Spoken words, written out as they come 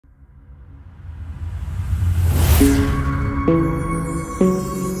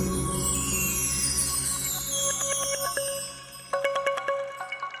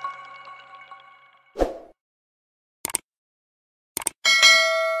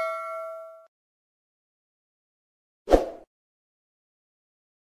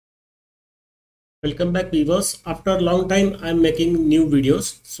Welcome back viewers. After a long time I'm making new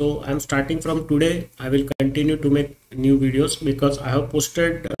videos. So I'm starting from today. I will continue to make new videos because I have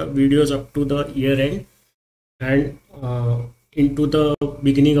posted videos up to the year end and into the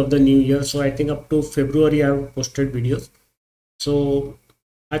beginning of the new year. So I think up to February I have posted videos. So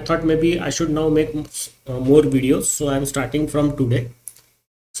I thought maybe I should now make more videos. So I'm starting from today.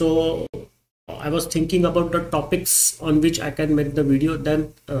 So I was thinking about the topics on which I can make the video.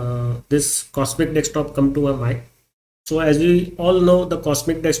 Then this Cosmic Desktop come to my mind. So as we all know, the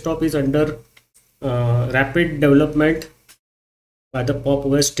Cosmic Desktop is under rapid development by the Pop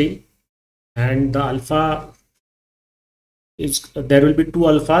OS team, and the alpha is there will be 2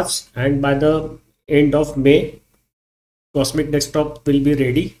 alphas, and by the end of May, Cosmic Desktop will be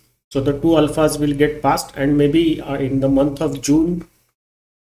ready. So the 2 alphas will get passed, and maybe in the month of June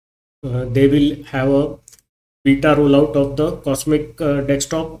they will have a beta rollout of the Cosmic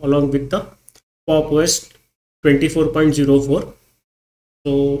Desktop along with the Pop OS 24.04.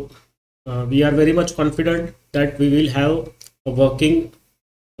 So we are very much confident that we will have a working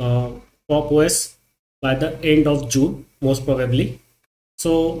Pop OS by the end of June, most probably.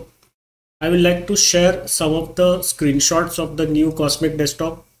 So I would like to share some of the screenshots of the new Cosmic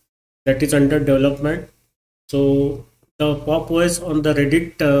Desktop that is under development. So the Pop OS on the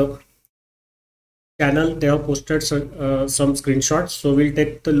Reddit channel, they have posted some screenshots. So we'll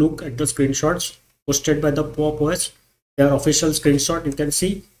take the look at the screenshots posted by the Pop OS. Their official screenshot, you can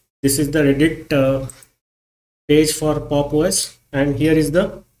see this is the Reddit page for Pop OS, and here is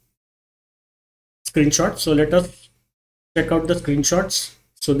the screenshot. So let us check out the screenshots.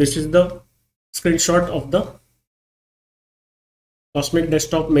 So this is the screenshot of the Cosmic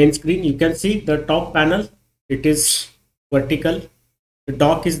Desktop main screen. You can see the top panel, it is vertical. The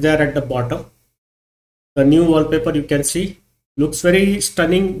dock is there at the bottom. The new wallpaper, you can see, looks very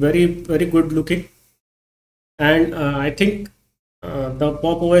stunning, very good looking. And I think the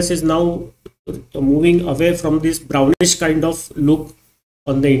Pop OS is now moving away from this brownish kind of look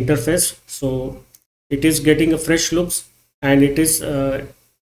on the interface. So it is getting a fresh looks, and it is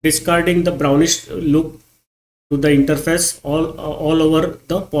discarding the brownish look to the interface all over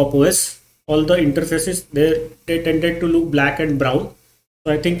the Pop OS. All the interfaces, they tended to look black and brown.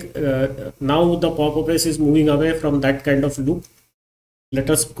 So I think now the Pop OS is moving away from that kind of look.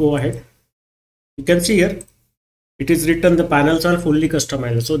 Let us go ahead. You can see here, it is written the panels are fully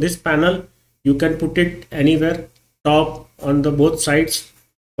customizable. So this panel, you can put it anywhere, top, on the both sides,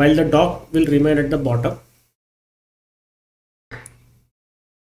 while the dock will remain at the bottom.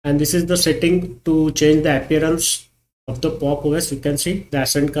 And this is the setting to change the appearance of the Pop OS. You can see the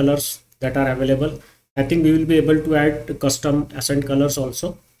accent colors that are available. I think we will be able to add custom accent colors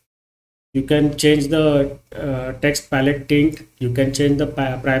also. You can change the text palette tint. You can change the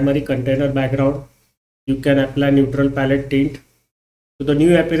primary container background. You can apply neutral palette tint. So the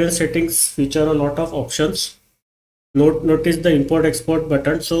new appearance settings feature a lot of options. Notice the import export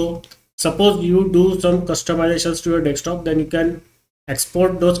button. So suppose you do some customizations to your desktop, then you can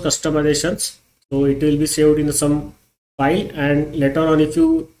export those customizations. So it will be saved in some file, and later on if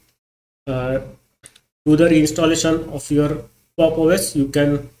you do the reinstallation of your Pop OS, you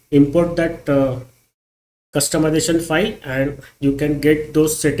can import that customization file and you can get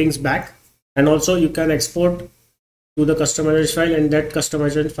those settings back. And also you can export to the customization file, and that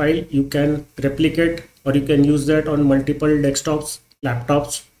customization file you can replicate, or you can use that on multiple desktops,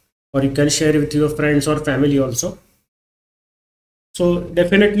 laptops, or you can share with your friends or family also. So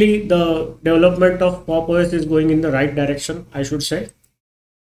definitely the development of Pop OS is going in the right direction, I should say.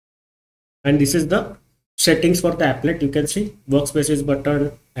 And this is the settings for the applet. You can see workspaces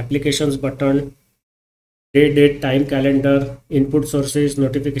button, applications button, day, date, time, calendar, input sources,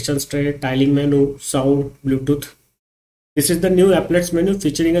 notifications tray, tiling menu, sound, Bluetooth. This is the new applets menu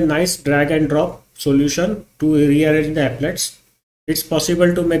featuring a nice drag and drop solution to rearrange the applets. It's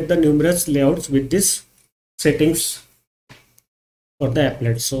possible to make the numerous layouts with this settings for the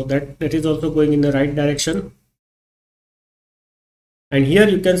applets. So that is also going in the right direction. And here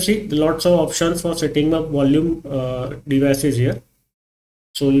you can see lots of options for setting up volume devices here.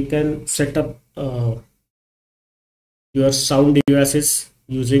 So you can set up your sound devices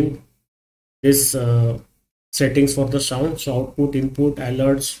using this settings for the sound. So output, input,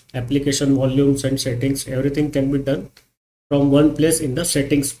 alerts, application volumes and settings, everything can be done from one place in the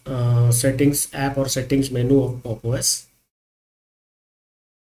settings app or settings menu of Pop OS.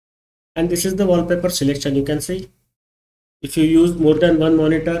 And this is the wallpaper selection. You can see if you use more than one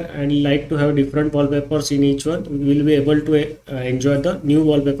monitor and like to have different wallpapers in each one, you will be able to enjoy the new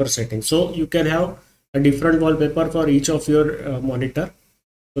wallpaper settings. So you can have a different wallpaper for each of your monitor.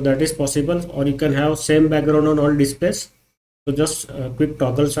 So that is possible, or you can have same background on all displays. So just quick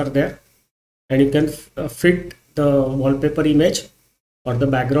toggles are there, and you can fit the wallpaper image or the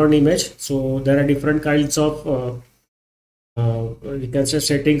background image. So there are different kinds of you can say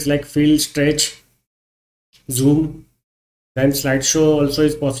settings like fill, stretch, zoom. Then slideshow also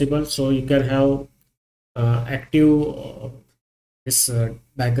is possible. So you can have active this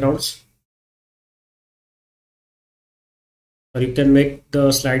backgrounds, or you can make the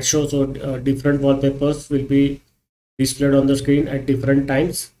slideshow so different wallpapers will be displayed on the screen at different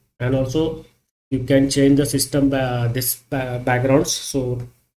times. And also you can change the system backgrounds, so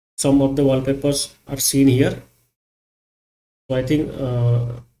some of the wallpapers are seen here. So I think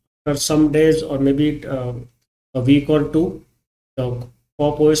after some days or maybe a week or two, the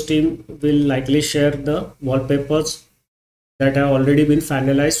Pop OS team will likely share the wallpapers that have already been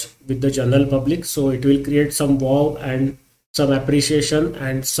finalized with the general public. So it will create some wow and some appreciation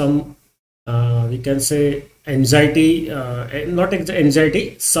and some we can say anxiety, not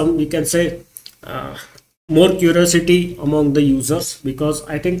anxiety, some we can say more curiosity among the users, because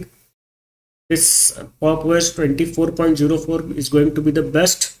I think this Pop OS 24.04 is going to be the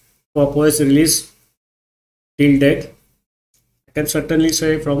best Pop OS release till date. I can certainly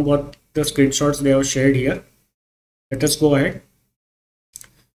say from what the screenshots they have shared here. Let us go ahead.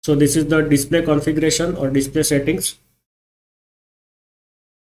 So this is the display configuration or display settings.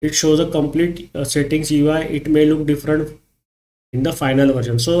 It shows a complete settings UI. It may look different in the final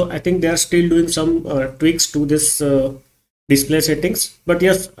version. So I think they are still doing some tweaks to this display settings. But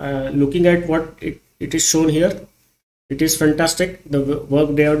yes, looking at what it is shown here, it is fantastic. The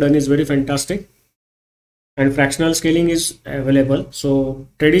work they have done is very fantastic. And fractional scaling is available. So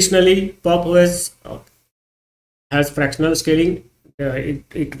traditionally Pop OS has fractional scaling.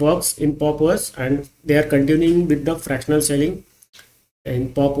 It works in Pop OS, and they are continuing with the fractional scaling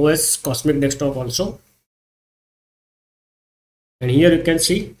in Pop OS Cosmic Desktop also. And here you can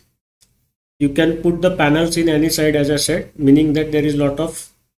see you can put the panels in any side, as I said, meaning that there is a lot of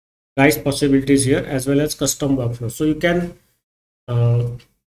nice possibilities here, as well as custom workflow. So you can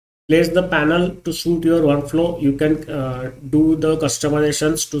place the panel to suit your workflow. You can do the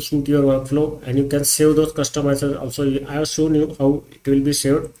customizations to suit your workflow, and you can save those customizations also. I have shown you how it will be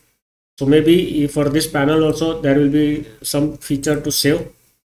saved. So maybe for this panel also there will be some feature to save.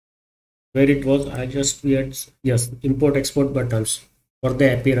 Where it was, I just create, yes, import export buttons for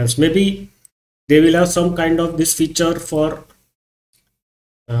the appearance. Maybe they will have some kind of this feature for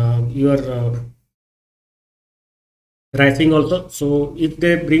your rising also. So if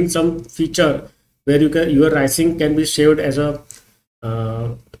they bring some feature where your rising can be saved as a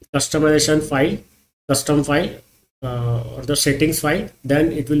customization file, custom file, or the settings file,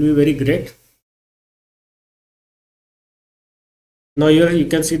 then it will be very great. Now here you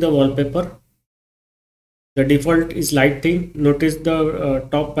can see the wallpaper. The default is light theme. Notice the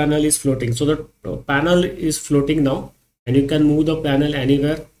top panel is floating. So the panel is floating now, and you can move the panel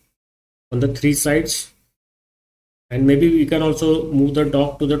anywhere on the three sides. And maybe you can also move the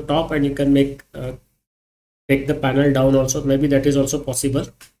dock to the top, and you can make take the panel down also. Maybe that is also possible.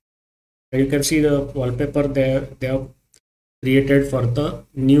 And you can see the wallpaper there they have created for the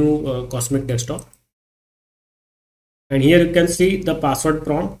new Cosmic Desktop. And here you can see the password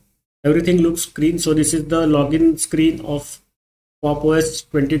prompt. Everything looks green. So this is the login screen of Pop OS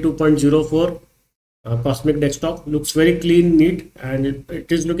 22.04 Cosmic Desktop. Looks very clean, neat, and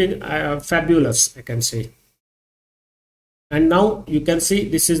it is looking fabulous, I can say. And now you can see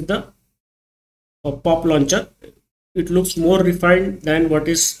this is the Pop launcher. It looks more refined than what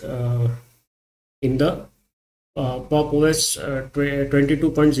is in the Pop OS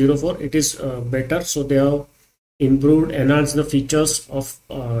 22.04. It is better. So they have improved, enhanced the features of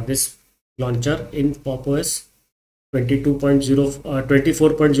this launcher in Pop OS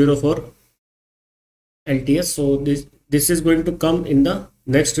 24.04 LTS. So this is going to come in the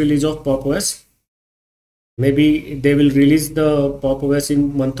next release of Pop OS. Maybe they will release the Pop OS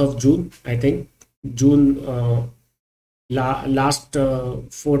in month of June. I think June last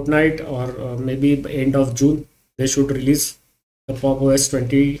fortnight, or maybe end of June they should release the Pop OS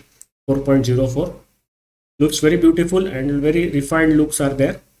 24.04. Looks very beautiful and very refined looks are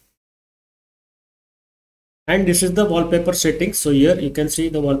there. And this is the wallpaper settings. So here you can see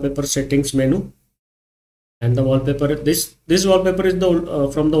the wallpaper settings menu, and the wallpaper, this wallpaper is the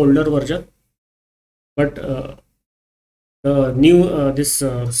from the older version, but the new this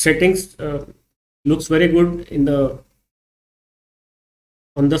settings looks very good in the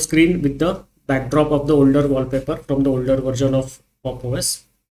on the screen with the backdrop of the older wallpaper from the older version of Pop OS.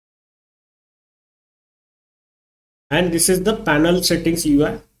 And this is the panel settings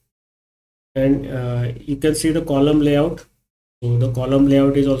UI, and you can see the column layout. So the column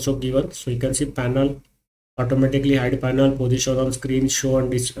layout is also given, so you can see panel, automatically hide panel, position on screen, show on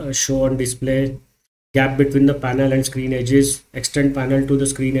display, gap between the panel and screen edges, extend panel to the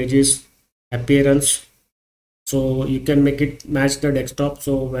screen edges, appearance. So you can make it match the desktop.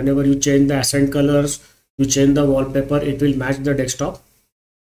 So whenever you change the accent colors, you change the wallpaper, it will match the desktop.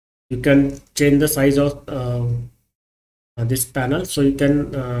 You can change the size of this panel, so you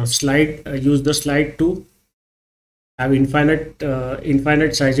can use the slide to have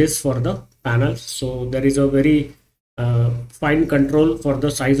infinite sizes for the panel. So there is a very fine control for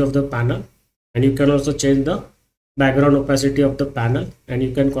the size of the panel, and you can also change the background opacity of the panel, and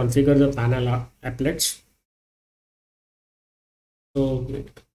you can configure the panel applets. So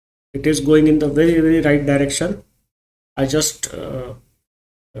it is going in the very right direction. I just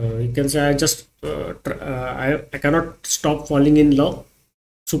you can say I cannot stop falling in love.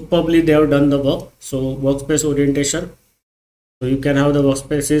 Superbly they have done the work. So workspace orientation, so you can have the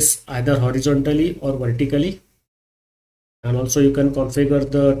workspaces either horizontally or vertically, and also you can configure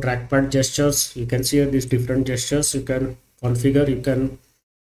the trackpad gestures. You can see here these different gestures you can configure. You can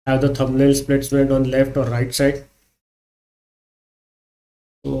have the thumbnail placement on left or right side.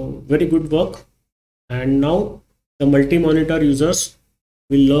 So very good work. And now the multi-monitor users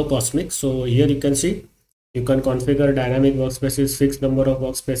will love Cosmic. So here you can see you can configure dynamic workspaces, fixed number of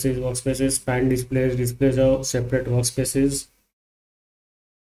workspaces, span displays of separate workspaces,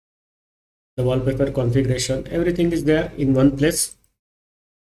 the wallpaper configuration, everything is there in one place.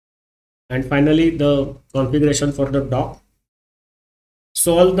 And finally the configuration for the dock.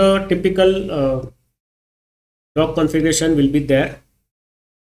 So all the typical dock configuration will be there.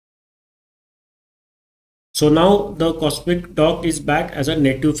 So now the Cosmic dock is back as a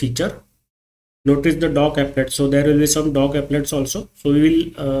native feature. Notice the dock applet. So there will be some dock applets also. So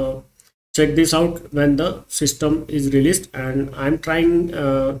we will check this out when the system is released, and I'm trying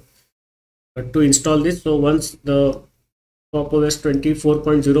to install this. So once the PopOS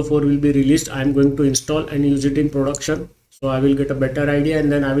 24.04 will be released, I'm going to install and use it in production. So I will get a better idea,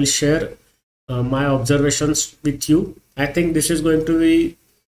 and then I will share my observations with you. I think this is going to be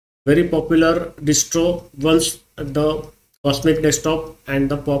very popular distro once the Cosmic Desktop and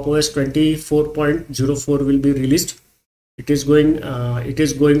the PopOS 24.04 will be released. It is going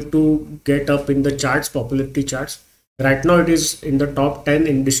to get up in the charts, popularity charts. Right now it is in the top 10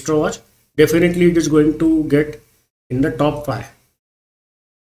 in DistroWatch. Definitely it is going to get in the top 5.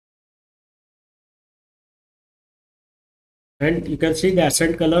 And you can see the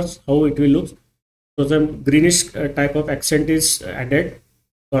accent colors, how it will look. So the greenish type of accent is added,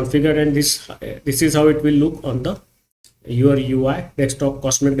 configured, and this is how it will look on the your UI desktop,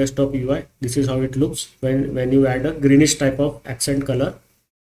 Cosmic Desktop UI. This is how it looks when you add a greenish type of accent color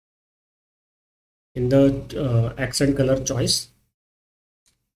in the accent color choice.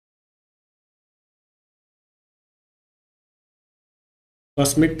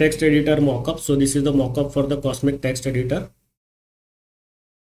 Cosmic Text Editor mockup. So this is the mockup for the Cosmic Text Editor.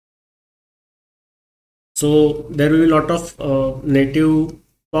 So there will be a lot of native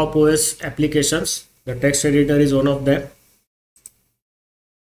PopOS applications. The text editor is one of them.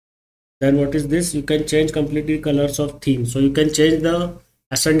 Then what is this? You can change completely colors of theme. So you can change the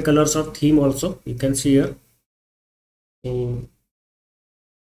accent colors of theme also. You can see here. So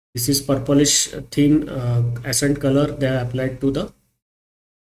this is purplish theme accent color they are applied to the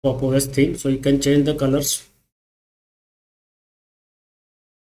PopOS theme. So you can change the colors.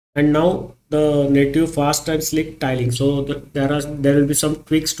 And now the native fast and slick tiling. So there will be some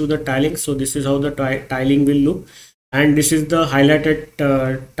tweaks to the tiling. So this is how the tiling will look, and this is the highlighted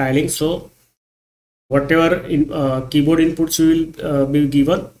tiling. So whatever keyboard inputs will be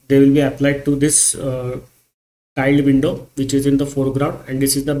given, they will be applied to this tile window which is in the foreground, and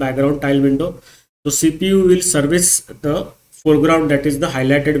this is the background tile window. So CPU will service the foreground, that is the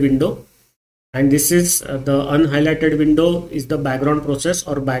highlighted window, and this is the unhighlighted window is the background process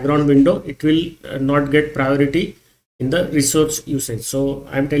or background window. It will not get priority in the resource usage. So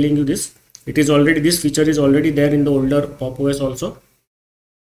I'm telling you this, it is already, this feature is already there in the older PopOS also.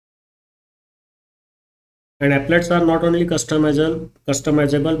 And applets are not only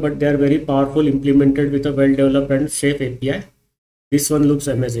customizable, but they are very powerful, implemented with a well developed and safe API. This one looks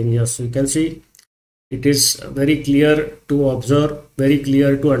amazing. Yes, you can see it is very clear to observe, very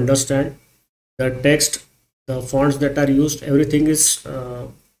clear to understand. The text, the fonts that are used, everything is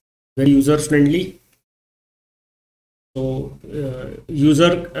very user friendly. So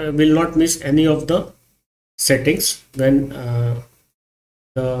user will not miss any of the settings when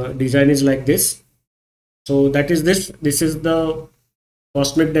the design is like this. So that is this is the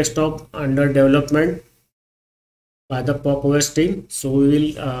Cosmic Desktop under development by the Pop OS team. So we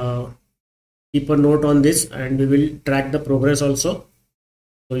will keep a note on this, and we will track the progress also.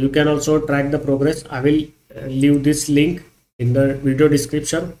 So you can also track the progress. I will leave this link in the video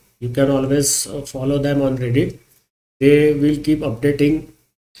description. You can always follow them on Reddit. They will keep updating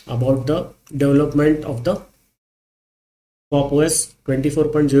about the development of the Pop OS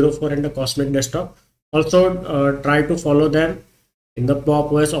 24.04 and the Cosmic Desktop. Also try to follow them in the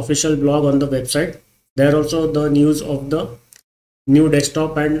Pop OS official blog on the website. There also the news of the new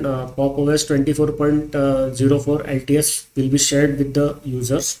desktop and Pop OS 24.04 LTS will be shared with the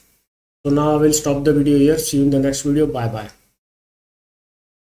users. So now I will stop the video here. See you in the next video. Bye bye.